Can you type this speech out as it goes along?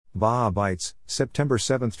Baja Bites, September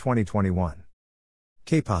 7, 2021.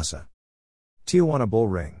 Que pasa? Tijuana Bull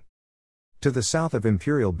Ring. To the south of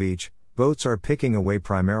Imperial Beach, boats are picking away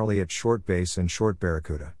primarily at Short Bass and Short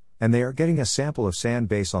Barracuda, and they are getting a sample of sand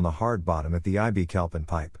bass on the hard bottom at the IB Kelp and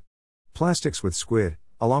Pipe. Plastics with squid,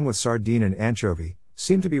 along with sardine and anchovy,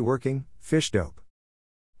 seem to be working. Fish dope.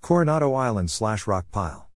 Coronado Island / rock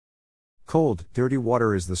pile. Cold, dirty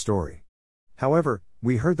water is the story. However,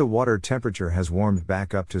 we heard the water temperature has warmed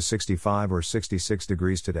back up to 65 or 66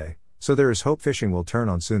 degrees today, so there is hope fishing will turn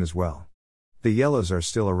on soon as well. The yellows are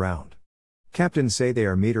still around. Captains say they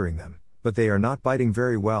are metering them, but they are not biting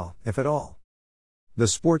very well, if at all. The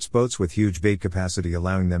sports boats with huge bait capacity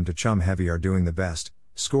allowing them to chum heavy are doing the best,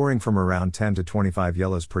 scoring from around 10 to 25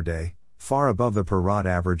 yellows per day, far above the per rod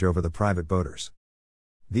average over the private boaters.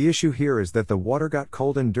 The issue here is that the water got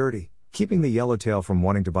cold and dirty, keeping the yellowtail from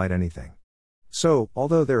wanting to bite anything. So,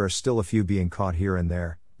 although there are still a few being caught here and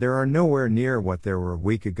there are nowhere near what there were a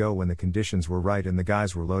week ago when the conditions were right and the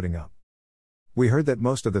guys were loading up. We heard that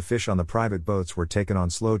most of the fish on the private boats were taken on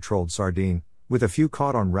slow-trolled sardine, with a few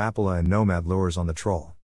caught on Rapala and Nomad lures on the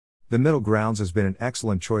troll. The middle grounds has been an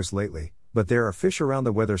excellent choice lately, but there are fish around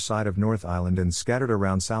the weather side of North Island and scattered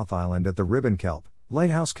around South Island at the Ribbon Kelp,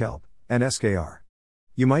 Lighthouse Kelp, and SKR.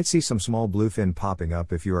 You might see some small bluefin popping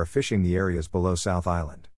up if you are fishing the areas below South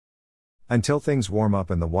Island. Until things warm up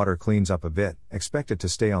and the water cleans up a bit, expect it to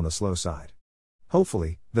stay on the slow side.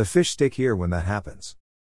 Hopefully, the fish stick here when that happens.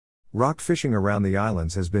 Rock fishing around the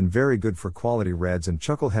islands has been very good for quality reds and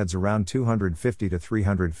chuckleheads around 250 to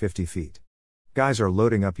 350 feet. Guys are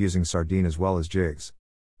loading up using sardine as well as jigs.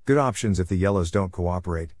 Good options if the yellows don't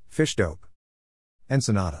cooperate. Fish dope.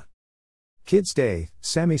 Ensenada. Kids Day,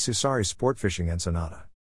 Sammy Susari Sport Fishing Ensenada.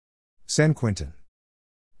 San Quintin.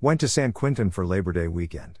 Went to San Quintin for Labor Day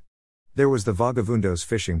weekend. There was the Vagabundos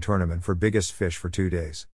fishing tournament for biggest fish for 2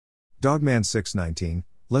 days. Dogman 619,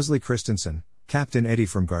 Leslie Christensen, Captain Eddie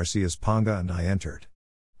from Garcia's Ponga and I entered.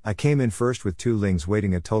 I came in first with 2 lings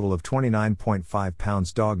weighing a total of 29.5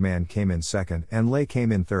 pounds. Dogman came in second and Lay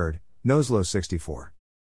came in third, Noslow 64.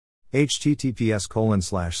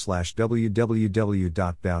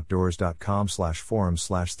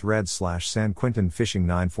 https://www.boutdoors.com/forum/thread/San Quintin Fishing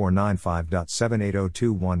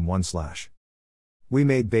 9495.780211/ We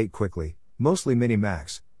made bait quickly, mostly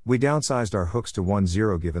mini-max. We downsized our hooks to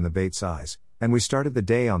 1/0 given the bait size, and we started the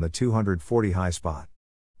day on the 240 high spot.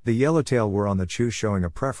 The yellowtail were on the chew, showing a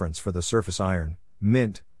preference for the surface iron,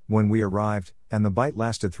 mint, when we arrived, and the bite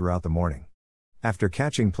lasted throughout the morning. After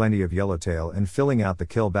catching plenty of yellowtail and filling out the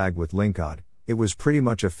kill bag with lingcod, it was pretty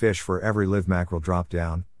much a fish for every live mackerel dropped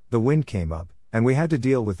down. The wind came up, and we had to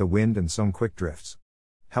deal with the wind and some quick drifts.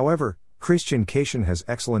 However, Christian Cation has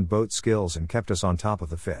excellent boat skills and kept us on top of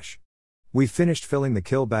the fish. We finished filling the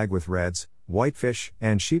kill bag with reds, whitefish,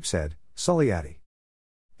 and sheepshead, suliati.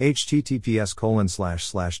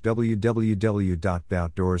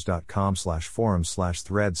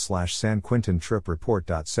 https://www.boutdoors.com/forum/thread/San Quintin Trip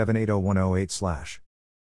Report.780108/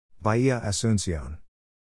 Bahia Asuncion.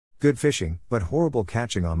 Good fishing, but horrible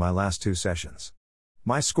catching on my last 2 sessions.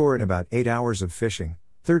 My score in about 8 hours of fishing,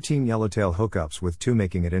 13 yellowtail hookups with 2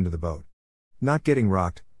 making it into the boat. Not getting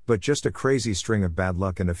rocked, but just a crazy string of bad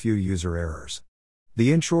luck and a few user errors.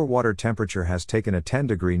 The inshore water temperature has taken a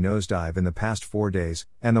 10-degree nosedive in the past 4 days,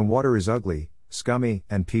 and the water is ugly, scummy,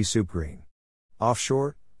 and pea soup green.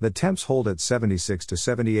 Offshore, the temps hold at 76 to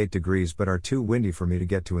 78 degrees but are too windy for me to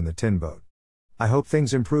get to in the tin boat. I hope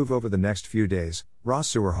things improve over the next few days.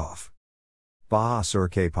 Ross Sewerhoff. Baja Sur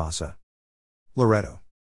Que Pasa. Loreto.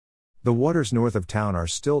 The waters north of town are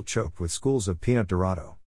still choked with schools of peanut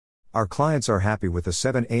dorado. Our clients are happy with the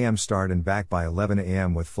 7 a.m. start and back by 11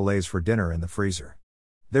 a.m. with fillets for dinner in the freezer.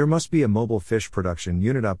 There must be a mobile fish production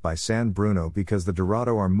unit up by San Bruno because the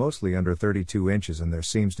dorado are mostly under 32 inches and there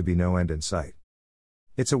seems to be no end in sight.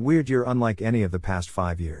 It's a weird year unlike any of the past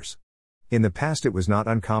 5 years. In the past it was not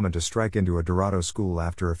uncommon to strike into a dorado school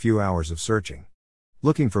after a few hours of searching.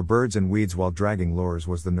 Looking for birds and weeds while dragging lures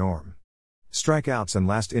was the norm. Strikeouts and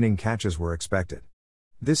last inning catches were expected.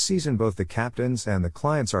 This season both the captains and the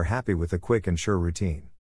clients are happy with the quick and sure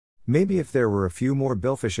routine. Maybe if there were a few more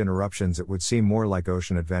billfish interruptions it would seem more like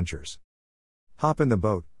ocean adventures. Hop in the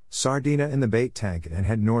boat, sardina in the bait tank and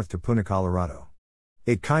head north to Puna, Colorado.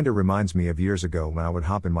 It kinda reminds me of years ago when I would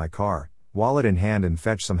hop in my car, wallet in hand and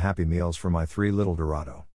fetch some Happy Meals for my 3 little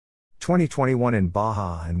dorado. 2021 in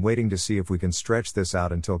Baja and waiting to see if we can stretch this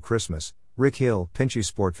out until Christmas. Rick Hill, Pinchy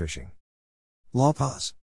Sport Fishing. La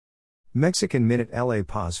Paz. Mexican Minute La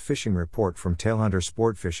Paz Fishing Report from Tailhunter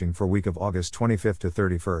Sport Fishing for week of August 25 to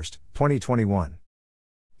 31, 2021.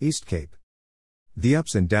 East Cape. The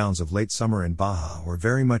ups and downs of late summer in Baja were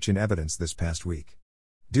very much in evidence this past week.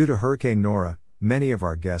 Due to Hurricane Nora, many of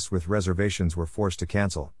our guests with reservations were forced to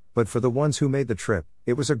cancel, but for the ones who made the trip,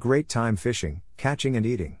 it was a great time fishing, catching and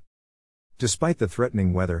eating. Despite the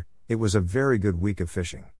threatening weather, it was a very good week of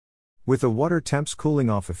fishing. With the water temps cooling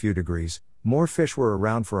off a few degrees, more fish were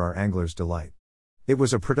around for our anglers' delight. It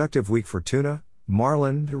was a productive week for tuna,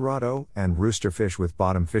 marlin, dorado, and roosterfish with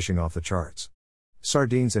bottom fishing off the charts.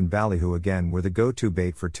 Sardines and ballyhoo again were the go-to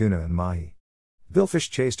bait for tuna and mahi.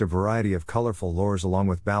 Billfish chased a variety of colorful lures along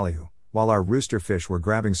with ballyhoo, while our roosterfish were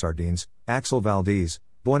grabbing sardines, Axel Valdez,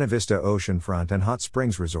 Buena Vista Oceanfront and Hot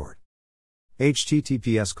Springs Resort.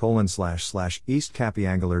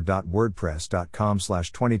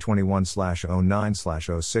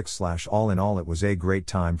 https://eastcapiangler.wordpress.com/2021/09/06/ All in all, it was a great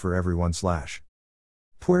time for everyone.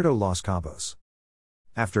 Puerto Los Cabos.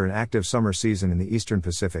 After an active summer season in the eastern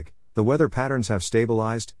Pacific, the weather patterns have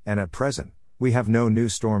stabilized, and at present, we have no new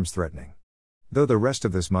storms threatening. Though the rest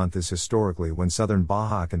of this month is historically when southern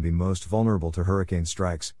Baja can be most vulnerable to hurricane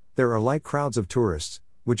strikes, there are light crowds of tourists,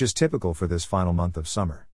 which is typical for this final month of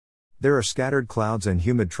summer. There are scattered clouds and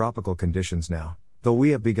humid tropical conditions now, though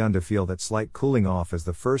we have begun to feel that slight cooling off as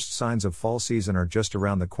the first signs of fall season are just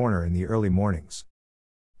around the corner in the early mornings.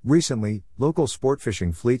 Recently, local sport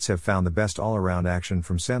fishing fleets have found the best all-around action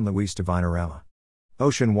from San Luis to Vinarama.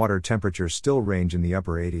 Ocean water temperatures still range in the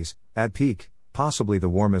upper 80s, at peak, possibly the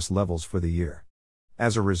warmest levels for the year.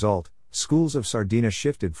 As a result, schools of sardina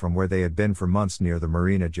shifted from where they had been for months near the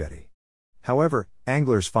Marina Jetty. However,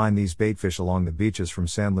 anglers find these baitfish along the beaches from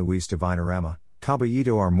San Luis to Vinarama,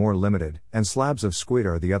 Caballito are more limited, and slabs of squid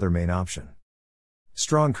are the other main option.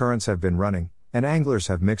 Strong currents have been running, and anglers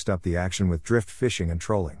have mixed up the action with drift fishing and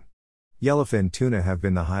trolling. Yellowfin tuna have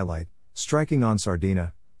been the highlight, striking on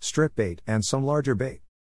sardina, strip bait, and some larger bait.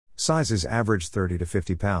 Sizes average 30 to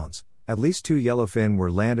 50 pounds, at least 2 yellowfin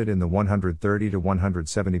were landed in the 130 to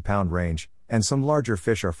 170 pound range, and some larger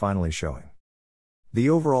fish are finally showing. The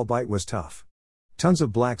overall bite was tough. Tons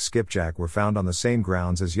of black skipjack were found on the same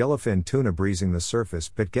grounds as yellowfin tuna breezing the surface,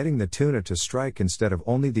 but getting the tuna to strike instead of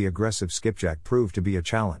only the aggressive skipjack proved to be a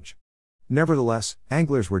challenge. Nevertheless,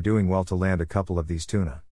 anglers were doing well to land a couple of these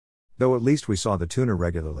tuna. Though at least we saw the tuna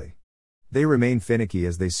regularly. They remain finicky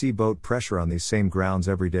as they see boat pressure on these same grounds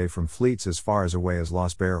every day from fleets as far away as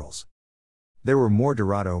Los Barrels. There were more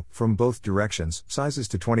dorado, from both directions, sizes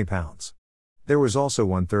to 20 pounds. There was also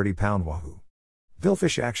one 30-pound wahoo.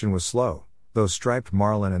 Billfish action was slow, though striped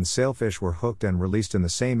marlin and sailfish were hooked and released in the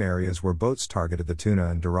same areas where boats targeted the tuna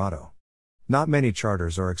and dorado. Not many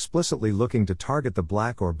charters are explicitly looking to target the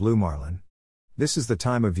black or blue marlin. This is the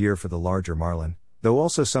time of year for the larger marlin, though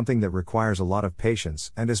also something that requires a lot of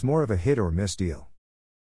patience and is more of a hit or miss deal.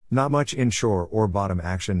 Not much inshore or bottom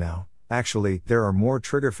action now. Actually, there are more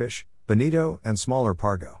triggerfish, bonito, and smaller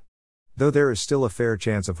pargo. Though there is still a fair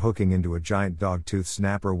chance of hooking into a giant dogtooth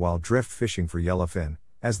snapper while drift fishing for yellowfin,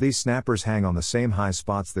 as these snappers hang on the same high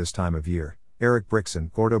spots this time of year. Eric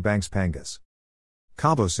Brixon, Gordo Banks Pangas.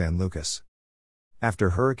 Cabo San Lucas.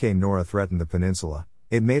 After Hurricane Nora threatened the peninsula,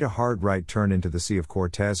 it made a hard right turn into the Sea of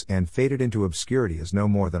Cortez and faded into obscurity as no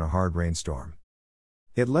more than a hard rainstorm.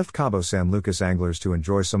 It left Cabo San Lucas anglers to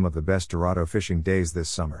enjoy some of the best dorado fishing days this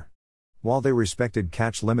summer. While they respected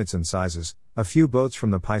catch limits and sizes, a few boats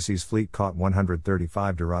from the Pisces fleet caught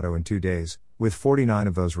 135 dorado in 2 days, with 49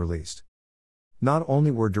 of those released. Not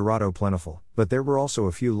only were dorado plentiful, but there were also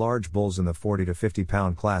a few large bulls in the 40 to 50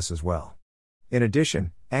 pound class as well. In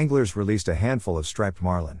addition, anglers released a handful of striped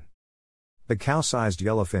marlin. The cow-sized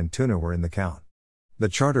yellowfin tuna were in the count. The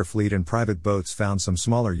charter fleet and private boats found some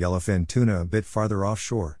smaller yellowfin tuna a bit farther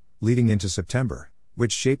offshore, leading into September,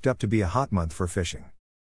 which shaped up to be a hot month for fishing.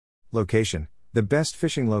 Location: the best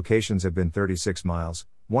fishing locations have been 36 miles,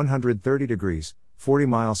 130 degrees, 40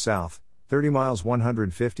 miles south, 30 miles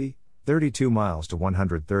 150, 32 miles to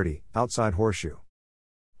 130, outside Horseshoe.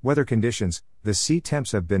 Weather conditions: the sea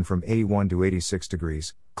temps have been from 81 to 86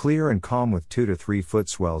 degrees, clear and calm with 2 to 3 foot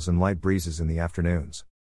swells and light breezes in the afternoons.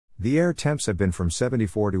 The air temps have been from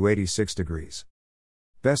 74 to 86 degrees.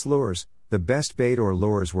 Best lures: the best bait or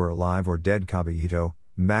lures were alive or dead caballito,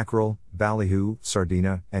 mackerel, ballyhoo,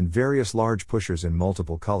 sardina, and various large pushers in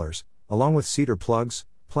multiple colors, along with cedar plugs,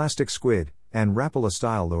 plastic squid, and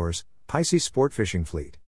Rapala-style lures. Pisces Sport Fishing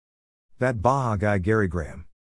Fleet. That Baja guy Gary Graham.